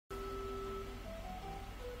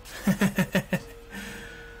Do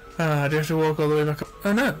you have to walk all the way back up?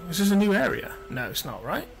 Oh no, is this a new area? No, it's not,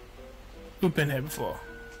 right? We've been here before.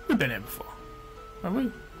 We've been here before. Have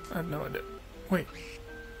we? I have no idea. Wait.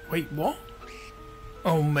 Wait, what?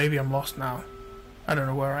 Oh, maybe I'm lost now. I don't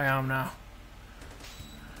know where I am now.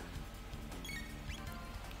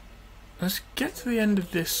 Let's get to the end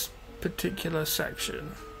of this particular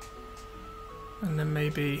section. And then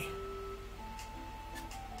maybe...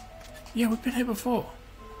 Yeah, we've been here before.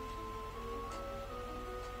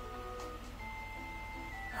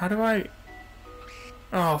 How do I...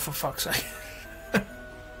 Oh, for fuck's sake.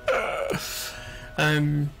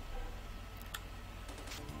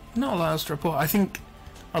 Not allowed to report. I think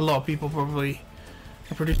a lot of people probably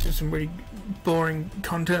are producing some really boring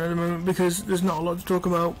content at the moment because there's not a lot to talk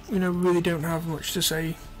about. You know, we really don't have much to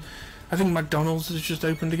say. I think McDonald's has just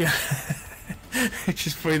opened again. Which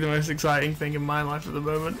is probably the most exciting thing in my life at the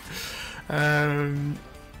moment. Other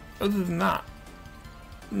than that,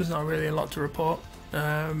 there's not really a lot to report.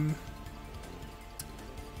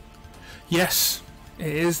 Yes, it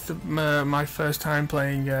is my first time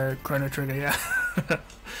playing Chrono Trigger, yeah.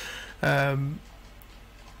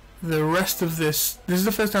 The rest of this is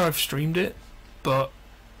the first time I've streamed it, but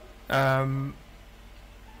the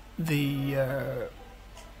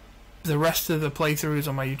rest of the playthrough is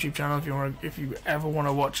on my YouTube channel. If you ever want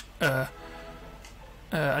to watch a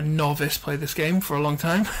novice play this game for a long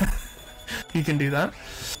time, you can do that.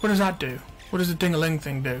 What does that do? What does the ding-a-ling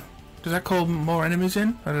thing do? Does that call more enemies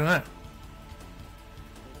in? I don't know.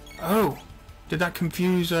 Oh, did that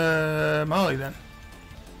confuse Marley then?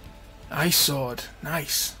 Ice sword,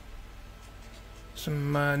 nice.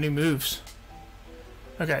 Some new moves.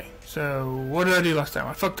 Okay, so what did I do last time?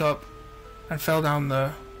 I fucked up and fell down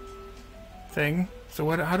the thing. So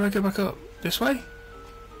how do I go back up? This way?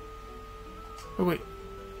 Oh wait,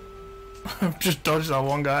 I've just dodged that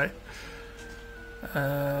one guy.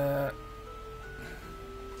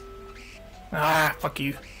 Fuck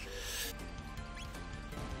you.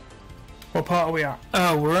 What part are we at?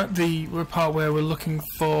 Oh, we're at the part where we're looking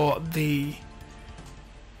for the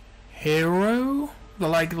hero, the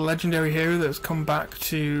legendary hero that's come back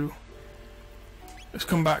to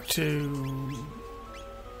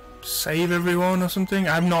save everyone or something.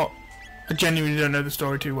 I genuinely don't know the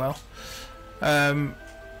story too well. Yeah,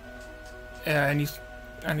 and he's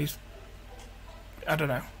I don't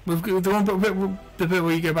know. We've got the bit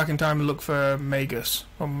where you go back in time and look for Magus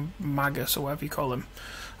or Magus or whatever you call him.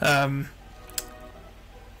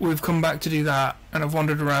 We've come back to do that, and I've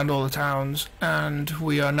wandered around all the towns, and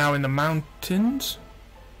we are now in the mountains.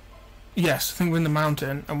 Yes, I think we're in the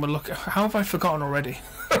mountain, and we're looking. How have I forgotten already?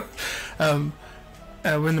 We're in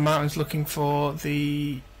the mountains looking for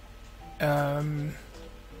the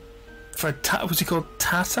what's he called?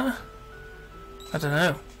 Tata? I don't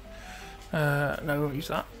know. No, we won't use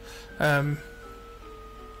that.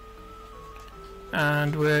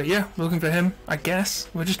 And we're looking for him. I guess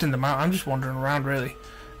we're just in the mountain. I'm just wandering around, really.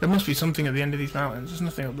 There must be something at the end of these mountains. There's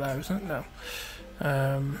nothing up there, is there? No.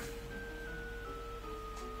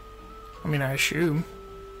 I mean, I assume.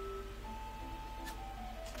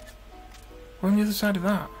 We're on the other side of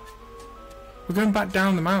that. We're going back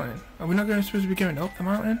down the mountain. Are we not supposed to be going up the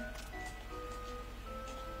mountain?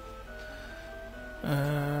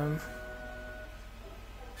 Let's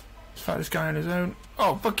fight this guy on his own.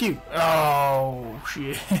 Oh, fuck you! Oh,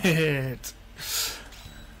 shit!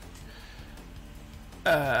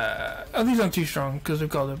 Oh, these aren't too strong because they've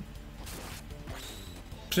got the.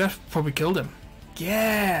 Jeff probably killed him.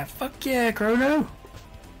 Yeah, fuck yeah, Chrono.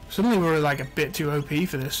 Suddenly we're like a bit too OP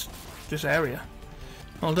for this area.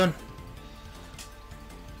 Well done.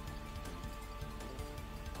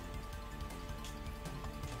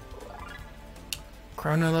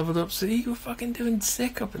 Chrono leveled up. See, we're fucking doing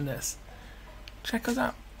sick up in this. Check us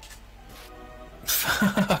out.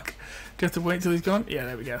 Fuck. Do you have to wait till he's gone? Yeah,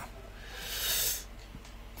 there we go.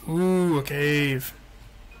 Ooh, a cave.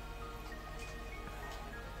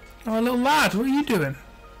 Oh, little lad, what are you doing?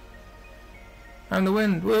 And the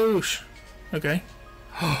wind, whoosh. Okay.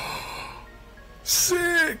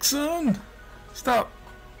 Sick, son! Stop.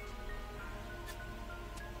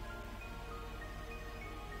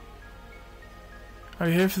 Are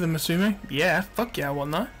you here for the Masume? Yeah, fuck yeah, I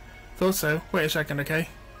want that. Thought so. Wait a second, okay?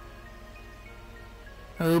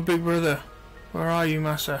 Oh, big brother. Where are you,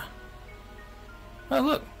 Massa? Oh,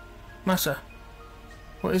 look. Massa.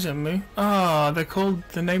 What is it, Moo? Ah,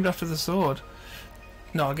 they're named after the sword.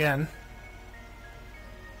 Not again.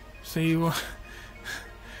 So you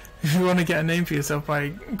want to get a name for yourself by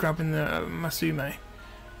grabbing the Masume.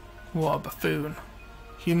 What a buffoon.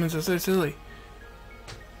 Humans are so silly.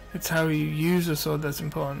 It's how you use a sword that's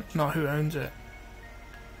important, not who owns it.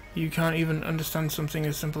 You can't even understand something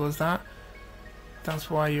as simple as that. That's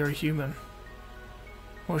why you're a human.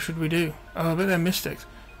 What should we do? Oh, I bet they're mystics.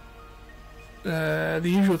 The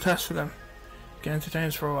usual test for them. Get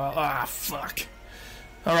entertained for a while. Ah, fuck.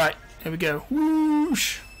 Alright, here we go.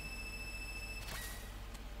 Whoosh!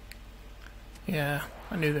 Yeah,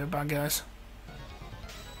 I knew they were bad guys.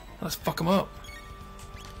 Let's fuck them up.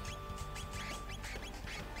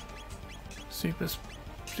 Super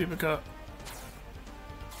cut.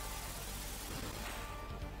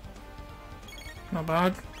 Not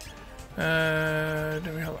bad.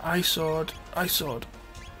 Then we have ice sword. Ice sword.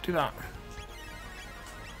 Do that.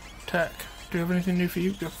 Tech. Do we have anything new for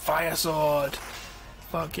you? The fire sword.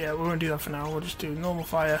 Fuck yeah, we won't do that for now. We'll just do normal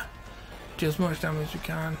fire. Do as much damage as we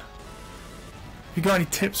can. If you got any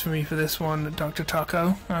tips for me for this one, Dr.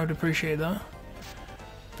 Taco, I would appreciate that.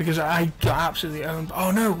 Because I got absolutely owned.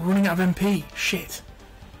 Oh no, we're running out of MP. Shit.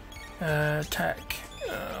 Tech.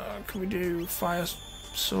 Can we do fire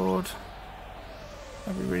sword?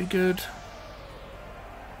 That'd be really good.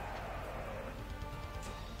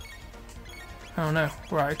 Oh no.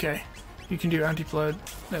 Right, okay. You can do anti-flood.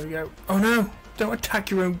 There we go. Oh no! Don't attack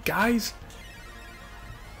your own guys!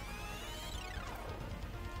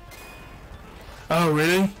 Oh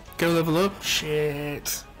really? Go level up?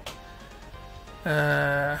 Shit.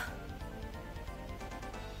 Oh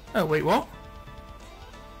wait, what?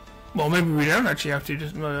 Well, maybe we don't actually have to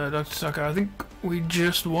just Dr. Saka. I think we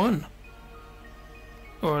just won.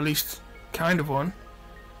 Or at least kind of won.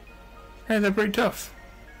 Hey, they're pretty tough.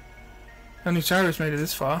 Only Cyrus made it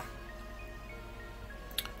this far.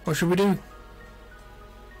 What should we do?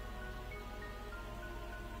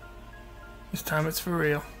 This time it's for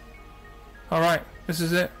real. Alright, this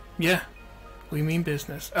is it. Yeah, we mean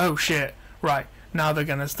business. Oh shit. Right, now they're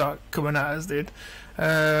gonna start coming at us, dude.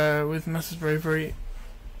 With Master's Bravery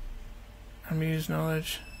and Muse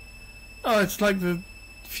Knowledge. Oh, it's like the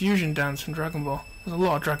fusion dance from Dragon Ball. There's a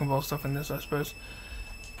lot of Dragon Ball stuff in this, I suppose.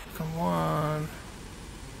 Come on.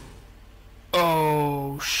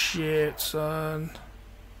 Oh shit, son.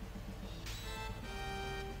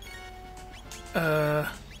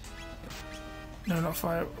 No, not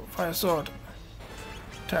fire. Fire sword.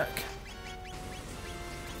 Attack.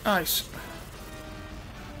 Ice.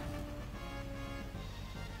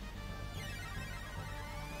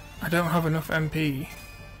 I don't have enough MP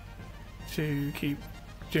to keep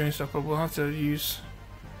doing stuff, but we'll have to use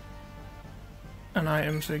an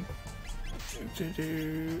item to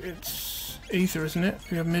do. It's ether, isn't it?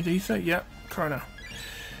 We have mid ether. Yep. Chrono.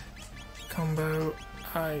 Combo.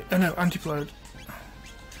 Oh no, anti-plode.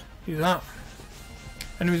 Do that.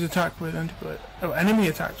 Enemies attack with anti-plode. Oh, enemy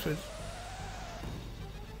attacks with.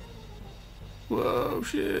 Whoa,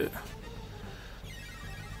 shit.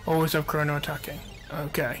 Always have Chrono attacking.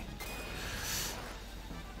 Okay.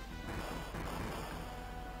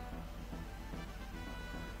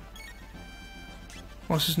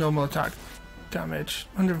 What's his normal attack damage?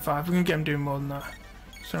 105. We're gonna get him doing more than that.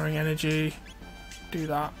 Storing energy. Do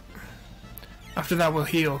that. After that, we'll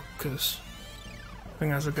heal, because I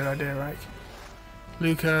think that's a good idea, right?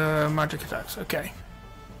 Luca, magic attacks. Okay.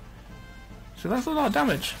 So that's a lot of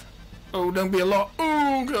damage. Oh, don't be a lot.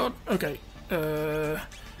 Oh, God. Okay.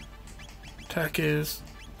 Tech is...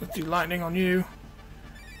 Let's do lightning on you.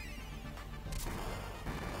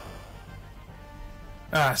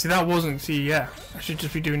 Ah, see, that wasn't... See, yeah. I should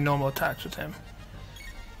just be doing normal attacks with him.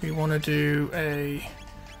 We want to do a...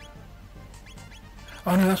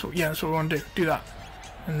 Oh, no, that's what... Yeah, that's what we want to do. Do that.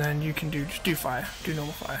 And then you can do... Just do fire. Do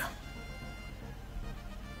normal fire.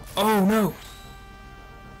 Oh, no!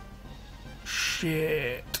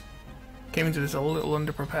 Shit. Came into this a little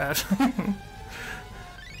underprepared.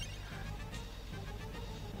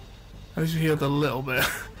 At least we healed a little bit.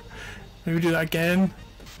 Maybe do that again.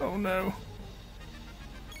 Oh no.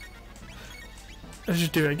 Let's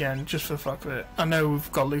just do it again, just for the fuck of it. I know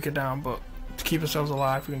we've got Luca down, but to keep ourselves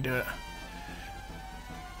alive, we can do it.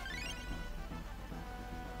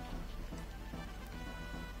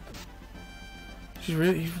 He's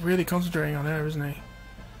really concentrating on her, isn't he?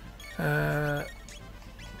 Oh,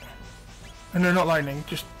 no, not lightning.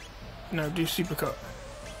 Just no, do supercut.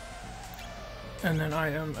 And then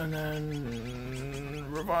item, and then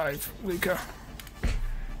revive Luca.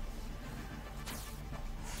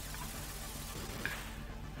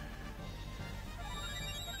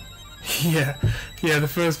 Yeah, the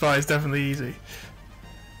first fight is definitely easy.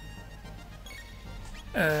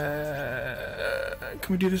 Can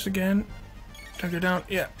we do this again? Don't go down.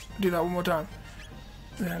 Yeah, do that one more time.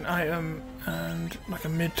 Then item and like a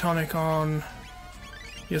mid tonic on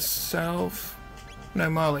yourself. No,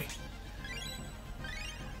 Marley.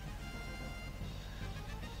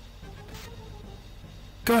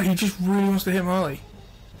 God, he just really wants to hit Marley.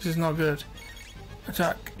 This is not good.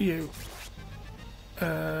 Attack you.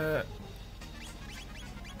 Yeah,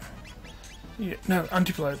 no,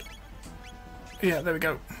 anti-float. Yeah, there we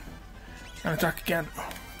go. And attack again.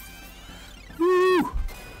 Woo!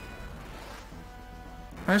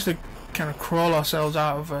 Managed to kind of crawl ourselves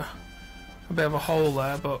out of a bit of a hole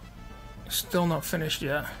there, but still not finished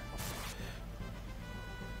yet.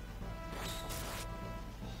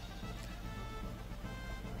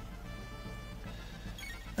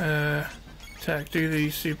 Tech, do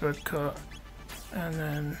the super cut, and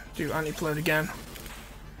then do anti-float again.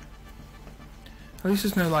 At least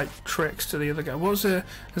there's no like tricks to the other guy. What was there?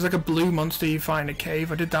 There's like a blue monster you find in a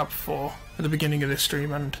cave. I did that before at the beginning of this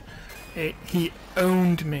stream, and he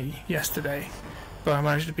owned me yesterday, but I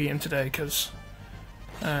managed to beat him today because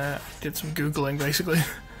I did some googling basically.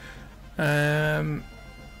 Oh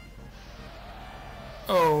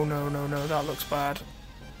no, that looks bad.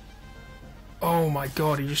 Oh my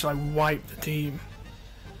god, he just like wiped the team.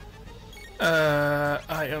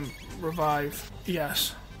 Item revive,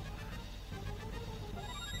 yes.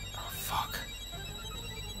 Oh fuck.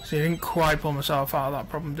 So I didn't quite pull myself out of that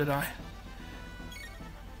problem, did I?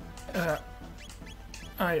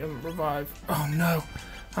 Item revive. Oh no.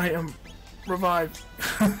 Item revive.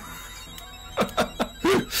 Come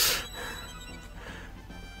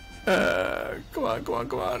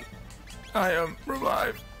on. Item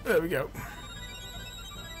revive. There we go.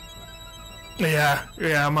 Yeah,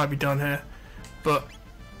 I might be done here, but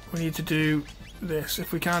we need to do this.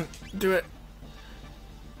 If we can't do it,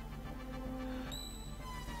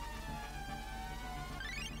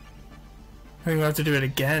 I think we'll have to do it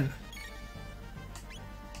again.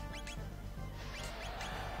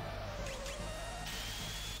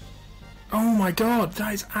 Oh my god,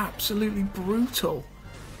 that is absolutely brutal.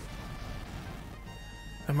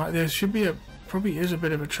 There should be probably is a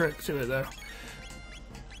bit of a trick to it though.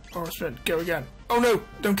 Or spin, go again. Oh no,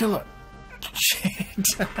 don't kill her. Shit.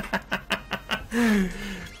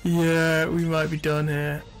 Yeah, we might be done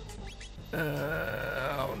here.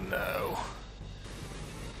 Oh no.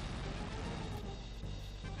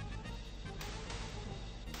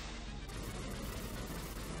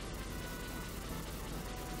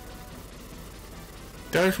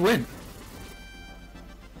 Did I just win?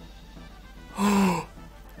 Oh,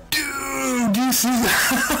 dude, do you see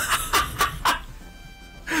that?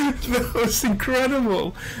 That was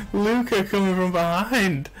incredible. Luca coming from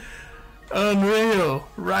behind. Unreal.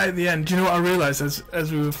 Right at the end. Do you know what I realised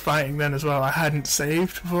as we were fighting then as well? I hadn't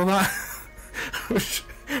saved before that. Which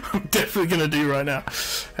I'm definitely going to do right now.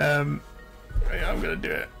 Yeah, I'm going to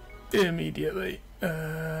do it immediately.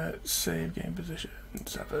 Save game position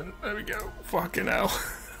 7. There we go. Fucking hell.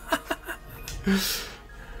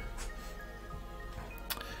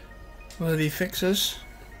 Will they fix us?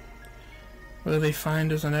 Will they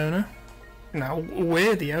find us an owner? No,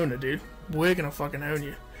 we're the owner, dude. We're gonna fucking own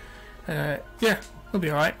you. Yeah, we'll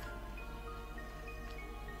be alright.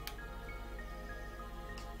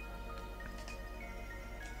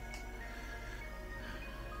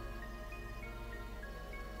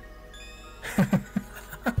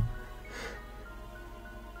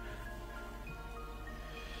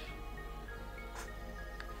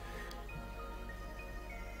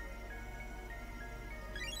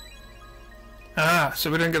 Ah, so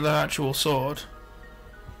we don't get the actual sword.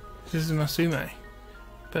 This is Masume.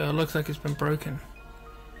 But it looks like it's been broken.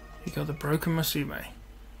 You got the broken Masume.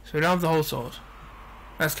 So we don't have the whole sword.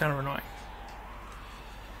 That's kind of annoying.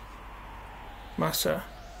 Master,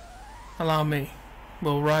 allow me.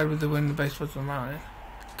 We'll ride with the wind the base of the mountain.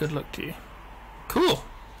 Good luck to you. Cool!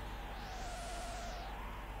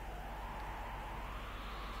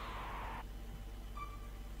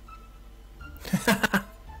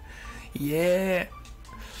 Yeah.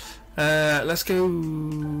 Let's go.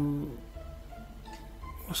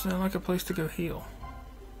 Wasn't there like a place to go heal?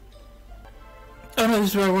 Oh no, this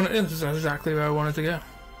is where I want. This is exactly where I wanted to go.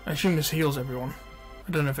 I assume this heals everyone.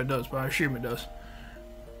 I don't know if it does, but I assume it does.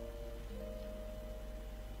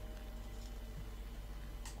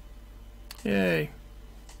 Yay!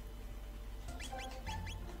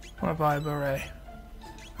 I want to buy a beret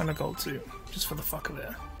and a gold suit just for the fuck of it.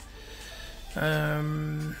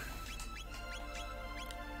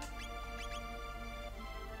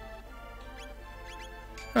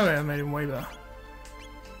 Oh yeah, I made him way better.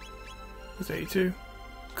 It's 82.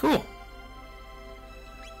 Cool.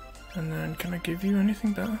 And then, can I give you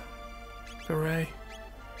anything better? Beret.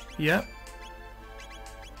 Yep.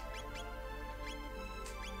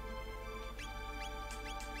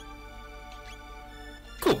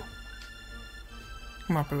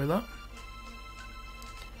 I'm happy with that.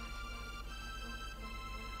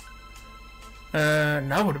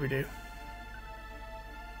 Now what do we do?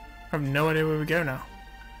 I have no idea where we go now.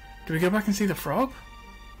 Do we go back and see the frog?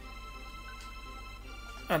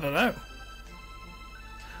 I don't know.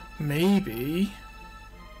 Maybe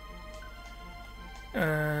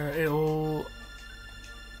it'll...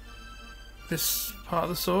 This part of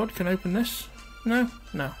the sword can open this? No?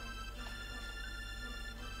 No.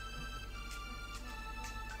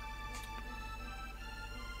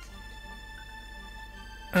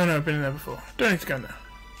 Oh no, I've been in there before. Don't need to go in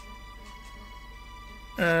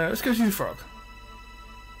there. Let's go see the frog.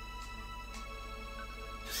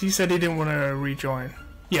 He said he didn't want to rejoin.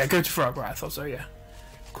 Yeah, go to frog. Right, I thought so, yeah.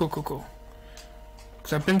 Cool, cool, cool.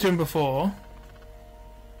 Because I've been to him before.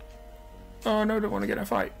 Oh no, don't want to get in a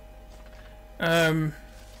fight.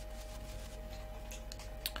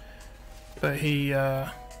 But he's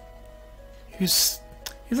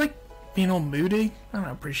like being all moody. I don't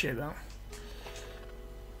appreciate that.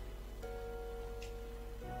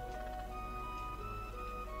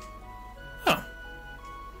 Oh.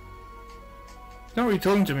 He's not really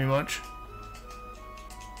talking to me much.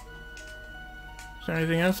 Is there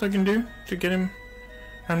anything else I can do to get him?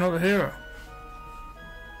 I'm not the hero.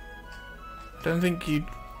 I don't think you...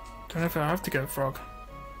 Don't know if I have to go frog.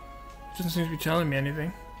 He doesn't seem to be telling me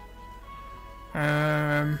anything.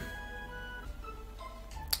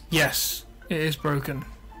 Yes, it is broken.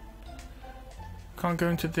 Can't go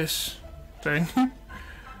into this thing.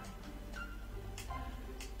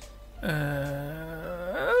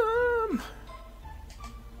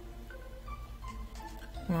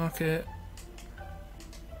 Market.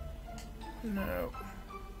 No.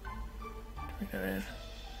 Do we go in?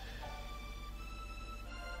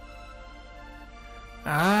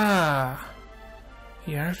 Ah!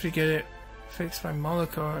 You have to get it fixed by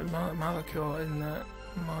molecule in the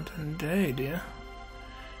modern day, dear.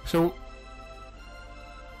 So,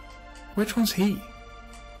 which one's he?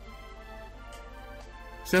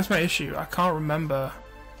 See, that's my issue. I can't remember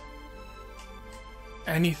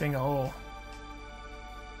anything at all.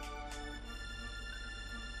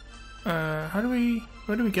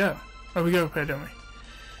 Where do we go? Oh, we go up here, don't we?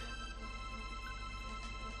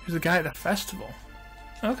 There's a guy at the festival.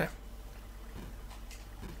 Okay.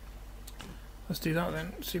 Let's do that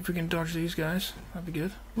then. See if we can dodge these guys. That'd be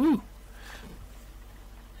good. Woo!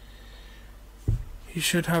 You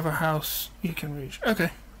should have a house you can reach.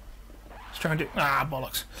 Okay. Let's try and do... Ah,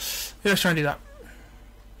 bollocks. Yeah, let's try and do that.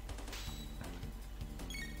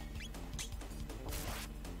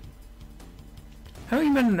 How are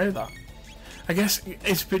you meant to know that? I guess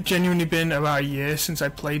it's genuinely been about a year since I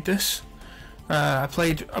played this. I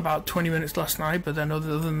played about 20 minutes last night, but then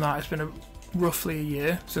other than that, it's been roughly a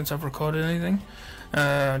year since I've recorded anything.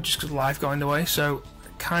 Just because life got in the way, so I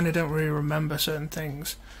kind of don't really remember certain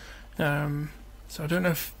things. So I don't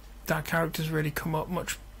know if that character's really come up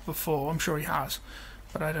much before. I'm sure he has,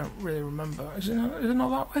 but I don't really remember. Is it not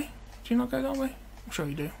that way? Do you not go that way? I'm sure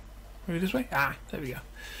you do. Maybe this way? Ah, there we go.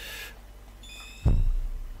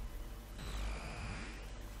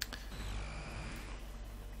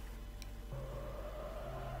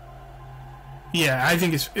 Yeah, I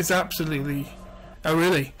think it's absolutely... Oh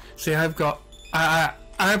really? See, I've got... I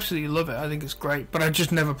absolutely love it. I think it's great, but I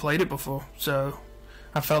just never played it before, so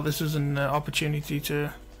I felt this was an opportunity to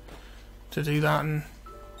do that and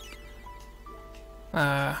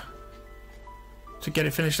to get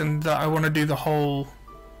it finished, and that I want to do the whole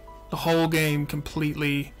game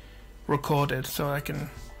completely recorded, so I can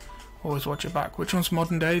always watch it back. Which one's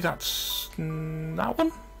modern day? That's that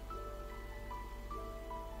one.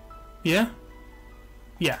 Yeah.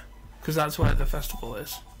 Yeah, because that's where the festival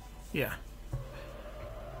is. Yeah.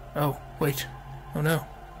 Oh, wait. Oh no.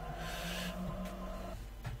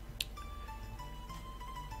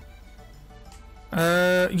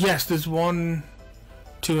 Yes, there's one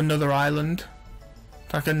to another island.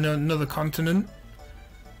 Like another continent.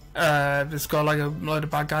 It's got like a load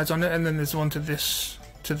of bad guys on it, and then there's one to this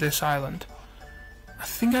island. I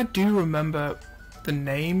think I do remember the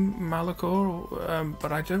name Malachor,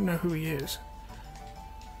 but I don't know who he is.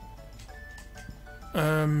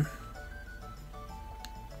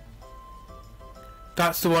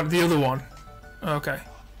 That's the other one. Okay.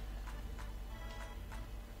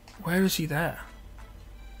 Where is he there?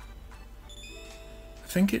 I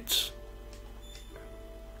think it's...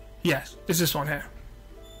 Yes, it's this one here.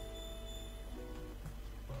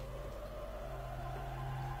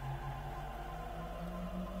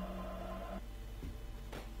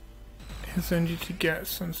 He'll send you to get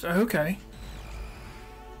some... Okay.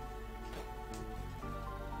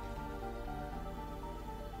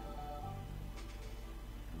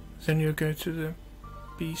 Then you'll go to the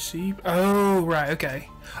BC. Oh, right, okay.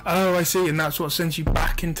 Oh, I see, and that's what sends you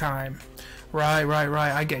back in time. Right.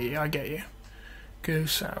 I get you. Go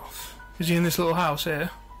south. Is he in this little house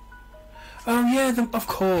here? Oh, yeah, of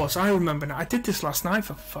course. I remember now. I did this last night,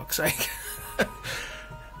 for fuck's sake.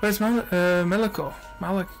 Where's Melikor?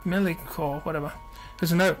 Melikor, whatever.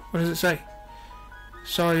 There's a note. What does it say?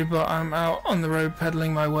 Sorry, but I'm out on the road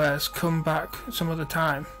peddling my wares. Come back some other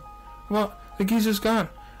time. What? The geezer's gone.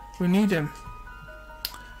 We need him.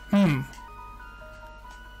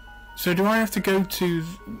 So do I have to go to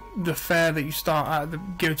the fair that you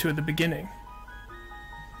go to at the beginning?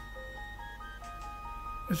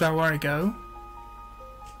 Is that where I go?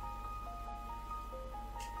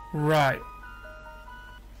 Right.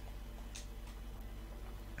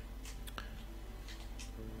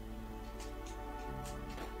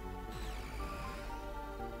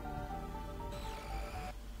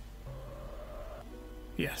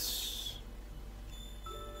 Yes.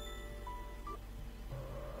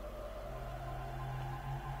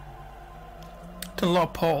 Done a lot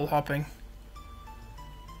of portal hopping.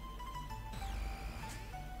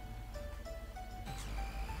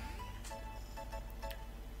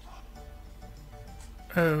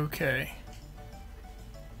 Okay.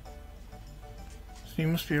 So he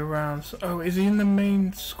must be around. Oh, is he in the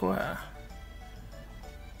main square?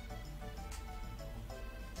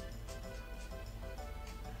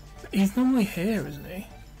 He's normally here, isn't he?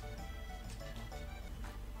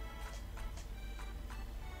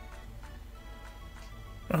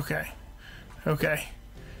 Okay. Okay.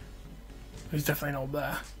 He's definitely not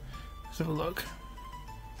there. Let's have a look.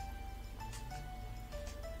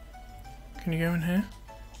 Can you go in here?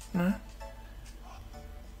 No?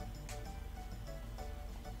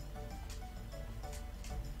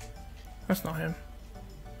 That's not him.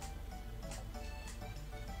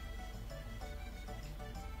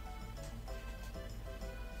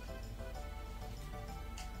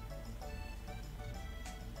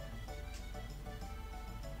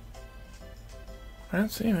 I don't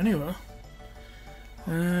see him anywhere.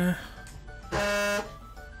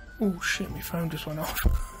 Oh shit, my phone just went off.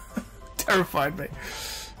 Terrified me.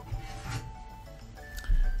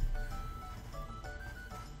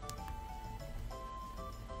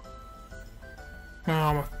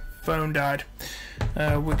 Oh, my phone died,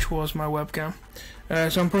 which was my webcam.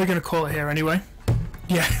 So I'm probably going to call it here anyway.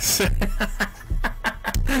 Yes.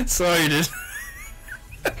 Sorry, dude.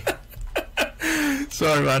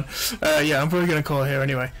 Sorry, man. Yeah, I'm probably going to call it here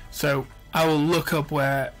anyway. So I will look up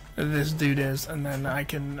where this dude is, and then I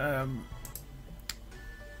can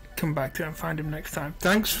come back to it and find him next time.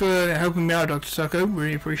 Thanks for helping me out, Dr. Socko.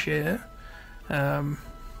 Really appreciate it.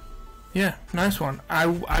 Yeah, nice one.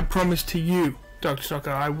 I promise to you, Dr. Socko,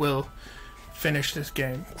 I will finish this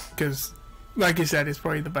game, because, like I said, it's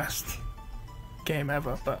probably the best game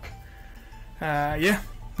ever. But yeah,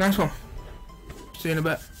 nice one. See you in a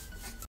bit.